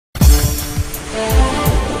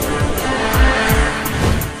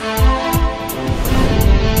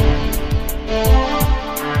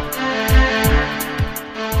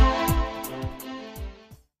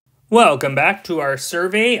Welcome back to our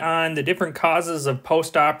survey on the different causes of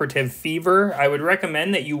postoperative fever. I would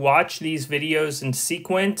recommend that you watch these videos in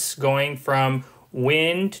sequence, going from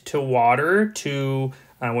wind to water to,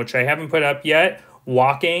 which I haven't put up yet,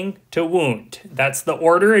 walking to wound. That's the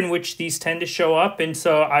order in which these tend to show up, and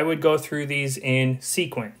so I would go through these in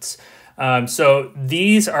sequence. So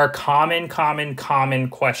these are common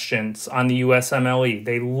questions on the USMLE.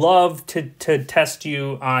 They love to test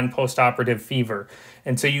you on postoperative fever.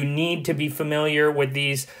 And so you need to be familiar with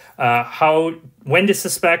these, when to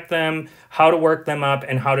suspect them, how to work them up,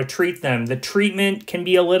 and how to treat them. The treatment can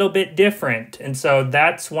be a little bit different. And so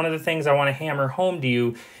that's one of the things I want to hammer home to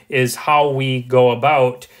you is how we go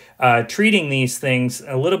about treating these things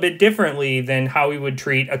a little bit differently than how we would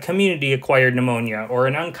treat a community-acquired pneumonia or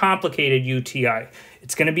an uncomplicated UTI.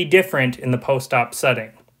 It's going to be different in the post-op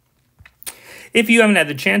setting. If you haven't had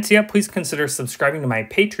the chance yet, please consider subscribing to my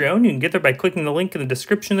Patreon. You can get there by clicking the link in the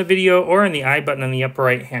description of the video or in the I button on the upper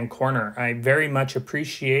right-hand corner. I very much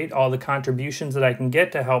appreciate all the contributions that I can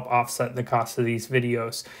get to help offset the cost of these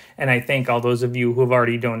videos. And I thank all those of you who have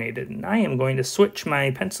already donated. And I am going to switch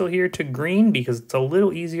my pencil here to green because it's a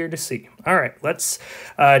little easier to see. All right, let's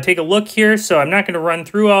take a look here. So I'm not going to run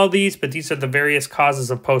through all these, but these are the various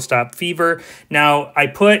causes of post-op fever. Now, I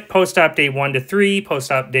put post-op day 1 to 3,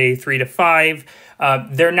 post-op day 3 to 5.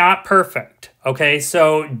 They're not perfect, okay?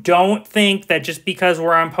 So don't think that just because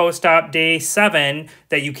we're on post-op day 7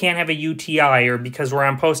 that you can't have a UTI, or because we're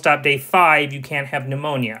on post-op day 5 you can't have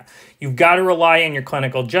pneumonia. You've got to rely on your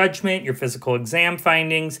clinical judgment, your physical exam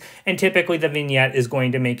findings, and typically the vignette is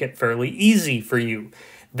going to make it fairly easy for you.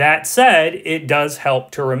 That said, it does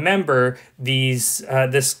help to remember these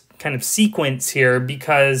this kind of sequence here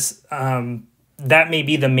because that may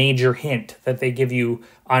be the major hint that they give you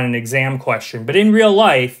on an exam question. But in real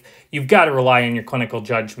life, you've got to rely on your clinical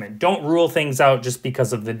judgment. Don't rule things out just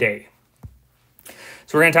because of the day.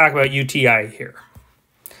 So we're going to talk about UTI here.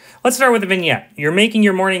 Let's start with the vignette. You're making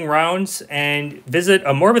your morning rounds and visit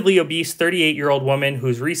a morbidly obese 38-year-old woman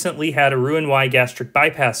who's recently had a Roux-en-Y gastric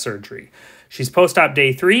bypass surgery. She's post-op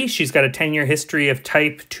day 3. She's got a 10-year history of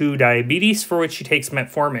type 2 diabetes for which she takes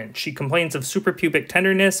metformin. She complains of suprapubic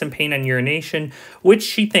tenderness and pain on urination, which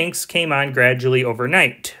she thinks came on gradually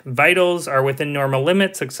overnight. Vitals are within normal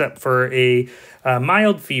limits except for a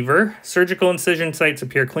mild fever. Surgical incision sites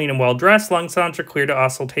appear clean and well-dressed. Lung sounds are clear to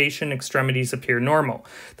auscultation. Extremities appear normal.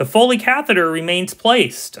 The Foley catheter remains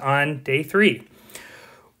placed on day 3.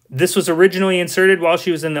 This was originally inserted while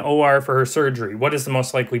she was in the OR for her surgery. What is the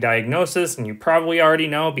most likely diagnosis? And you probably already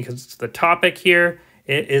know because it's the topic here.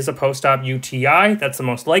 It is a post-op UTI. That's the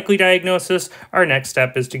most likely diagnosis. Our next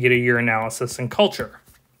step is to get a urinalysis and culture.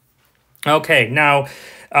 Okay, now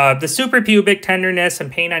the suprapubic tenderness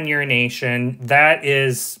and pain on urination, that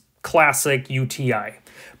is classic UTI.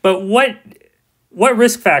 But what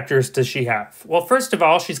risk factors does she have? Well, first of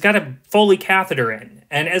all, she's got a Foley catheter in.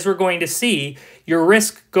 And as we're going to see, your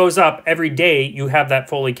risk goes up every day you have that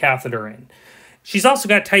Foley catheter in. She's also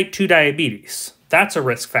got type 2 diabetes. That's a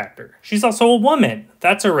risk factor. She's also a woman.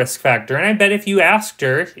 That's a risk factor. And I bet if you asked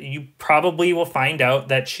her, you probably will find out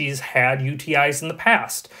that she's had UTIs in the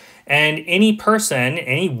past. And any person,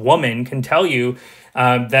 any woman can tell you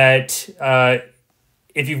that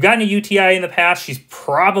if you've gotten a UTI in the past, she's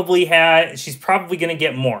probably going to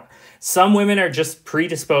get more. Some women are just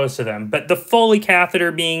predisposed to them, but the Foley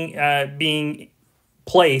catheter being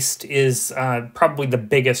placed is probably the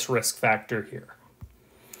biggest risk factor here.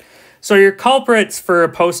 So your culprits for a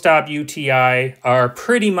post-op UTI are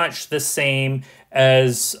pretty much the same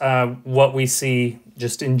as what we see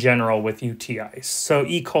just in general with UTIs. So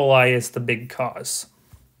E. coli is the big cause.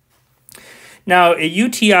 Now, a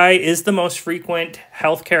UTI is the most frequent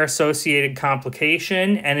healthcare-associated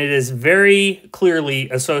complication, and it is very clearly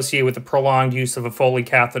associated with the prolonged use of a Foley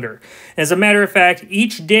catheter. As a matter of fact,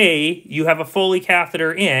 each day you have a Foley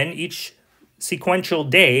catheter in, each sequential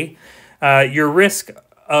day, your risk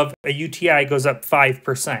of a UTI goes up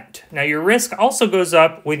 5%. Now, your risk also goes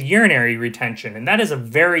up with urinary retention, and that is a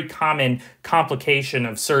very common complication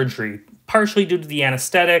of surgery, partially due to the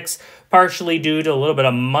anesthetics, partially due to a little bit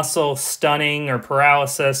of muscle stunning or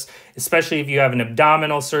paralysis, especially if you have an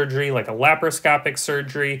abdominal surgery like a laparoscopic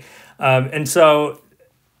surgery. And so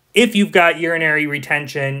if you've got urinary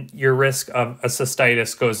retention, your risk of a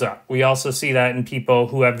cystitis goes up. We also see that in people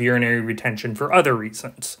who have urinary retention for other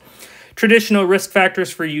reasons. Traditional risk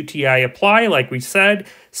factors for UTI apply, like we said.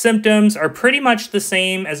 Symptoms are pretty much the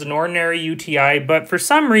same as an ordinary UTI, but for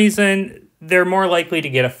some reason, they're more likely to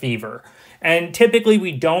get a fever. And typically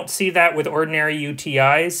we don't see that with ordinary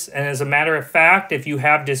UTIs. And as a matter of fact, if you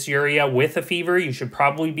have dysuria with a fever, you should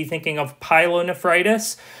probably be thinking of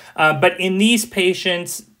pyelonephritis. But in these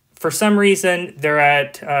patients, for some reason,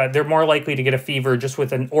 they're more likely to get a fever just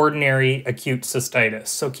with an ordinary acute cystitis.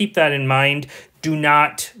 So keep that in mind. Do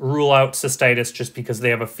not rule out cystitis just because they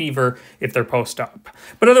have a fever if they're post-op.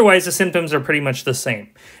 But otherwise, the symptoms are pretty much the same.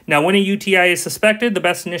 Now, when a UTI is suspected, the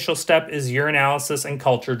best initial step is urinalysis and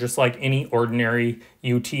culture, just like any ordinary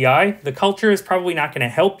UTI. The culture is probably not going to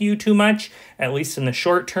help you too much, at least in the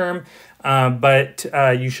short term, but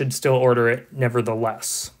you should still order it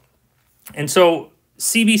nevertheless. And so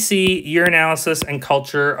CBC, urinalysis, and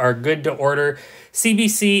culture are good to order.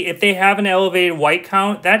 CBC, if they have an elevated white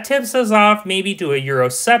count, that tips us off maybe to a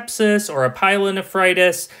urosepsis or a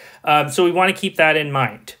pyelonephritis, so we want to keep that in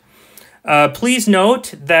mind. Please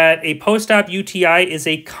note that a post-op UTI is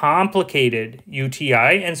a complicated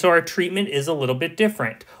UTI, and so our treatment is a little bit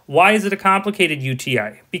different. Why is it a complicated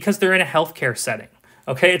UTI? Because they're in a healthcare setting.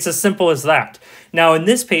 Okay, it's as simple as that. Now, in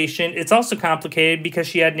this patient, it's also complicated because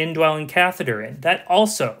she had an indwelling catheter in. That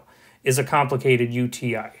also is a complicated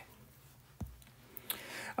UTI.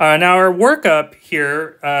 Now, our workup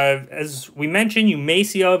here, as we mentioned, you may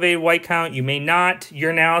see elevated white count, you may not.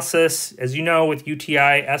 Urinalysis, as you know, with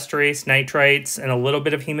UTI, esterase, nitrites, and a little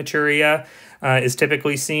bit of hematuria is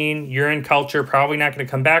typically seen. Urine culture, probably not going to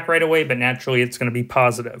come back right away, but naturally it's going to be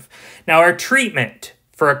positive. Now, our treatment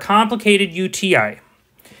for a complicated UTI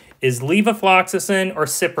is levofloxacin or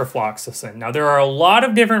ciprofloxacin. Now, there are a lot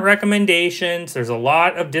of different recommendations. There's a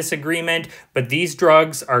lot of disagreement, but these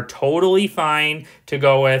drugs are totally fine to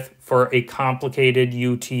go with for a complicated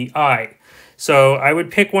UTI. So I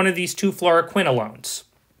would pick one of these two fluoroquinolones.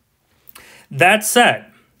 That said,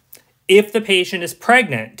 if the patient is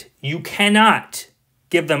pregnant, you cannot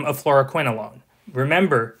give them a fluoroquinolone.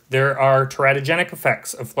 Remember, there are teratogenic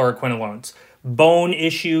effects of fluoroquinolones. Bone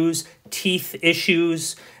issues, teeth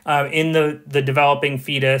issues in the developing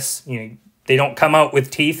fetus. You know, they don't come out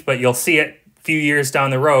with teeth, but you'll see it a few years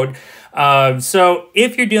down the road. So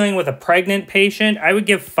if you're dealing with a pregnant patient, I would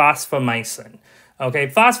give fosfomycin. Okay,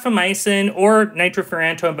 fosfomycin or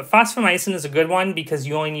nitrofurantoin, but fosfomycin is a good one because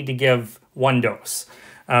you only need to give one dose.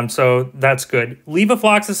 So that's good.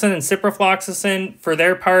 Levofloxacin and ciprofloxacin, for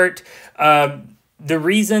their part, the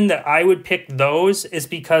reason that I would pick those is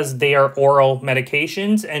because they are oral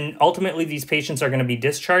medications, and ultimately these patients are going to be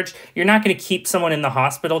discharged. You're not going to keep someone in the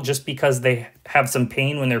hospital just because they have some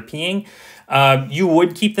pain when they're peeing. You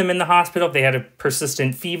would keep them in the hospital if they had a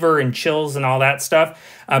persistent fever and chills and all that stuff.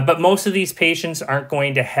 But most of these patients aren't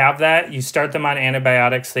going to have that. You start them on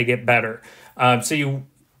antibiotics, they get better. So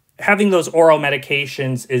having those oral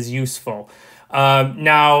medications is useful.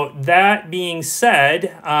 Now, that being said,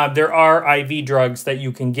 there are IV drugs that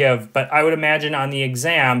you can give, but I would imagine on the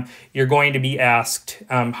exam, you're going to be asked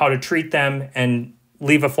how to treat them, and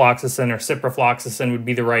levofloxacin or ciprofloxacin would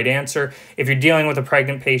be the right answer. If you're dealing with a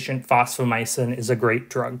pregnant patient, fosfomycin is a great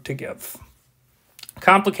drug to give.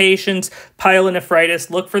 Complications, pyelonephritis,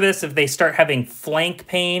 look for this if they start having flank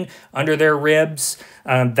pain under their ribs.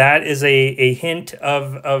 That is a hint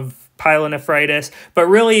of pyelonephritis, but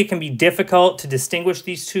really it can be difficult to distinguish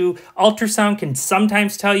these two. Ultrasound can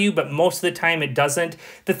sometimes tell you, but most of the time it doesn't.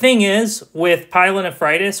 The thing is, with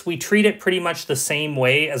pyelonephritis, we treat it pretty much the same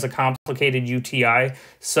way as a complicated UTI.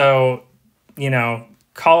 So, you know,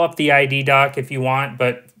 call up the ID doc if you want,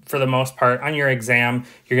 but for the most part, on your exam,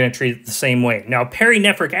 you're going to treat it the same way. Now,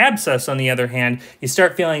 perinephric abscess, on the other hand, you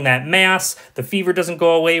start feeling that mass, the fever doesn't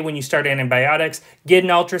go away when you start antibiotics, get an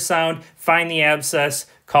ultrasound, find the abscess,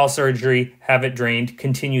 call surgery, have it drained,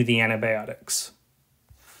 continue the antibiotics.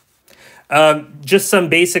 Just some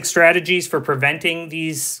basic strategies for preventing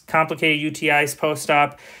these complicated UTIs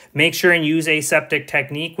post-op. Make sure and use aseptic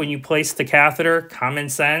technique when you place the catheter. Common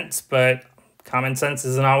sense, but common sense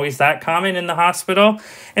isn't always that common in the hospital.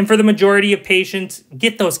 And for the majority of patients,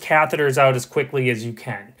 get those catheters out as quickly as you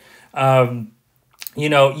can. You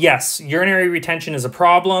know, yes, urinary retention is a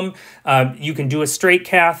problem. You can do a straight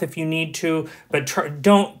cath if you need to, but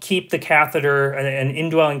don't keep the catheter, an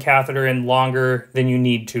indwelling catheter, in longer than you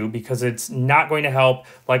need to, because it's not going to help.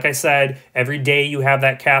 Like I said, every day you have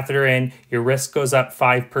that catheter in, your risk goes up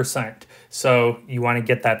 5%. So you want to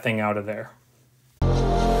get that thing out of there.